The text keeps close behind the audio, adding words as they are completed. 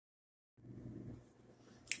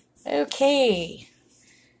Okay,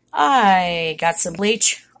 I got some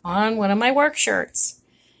bleach on one of my work shirts,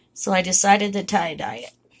 so I decided to tie-dye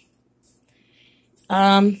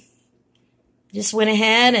it. Just went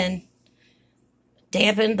ahead and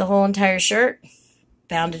dampened the whole entire shirt,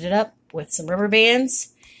 bounded it up with some rubber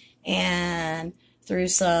bands, and threw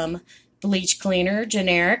some bleach cleaner,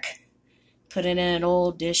 generic, put it in an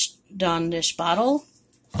old Dawn dish bottle,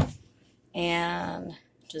 and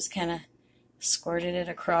just kind of squirted it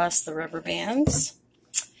across the rubber bands.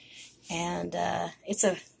 And it's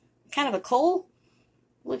a kind of a cool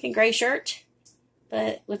looking gray shirt,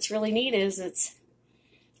 but what's really neat is it's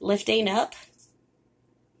lifting up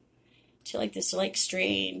to like this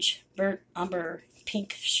strange burnt umber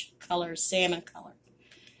pink color, salmon color.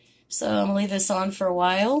 So I'm gonna leave this on for a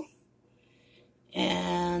while,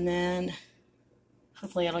 and then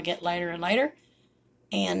hopefully it'll get lighter and lighter,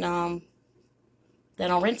 and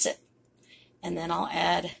then I'll rinse it, and then I'll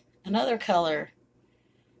add another color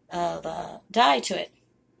of dye to it.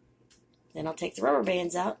 Then I'll take the rubber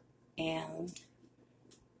bands out, and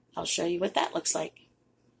I'll show you what that looks like.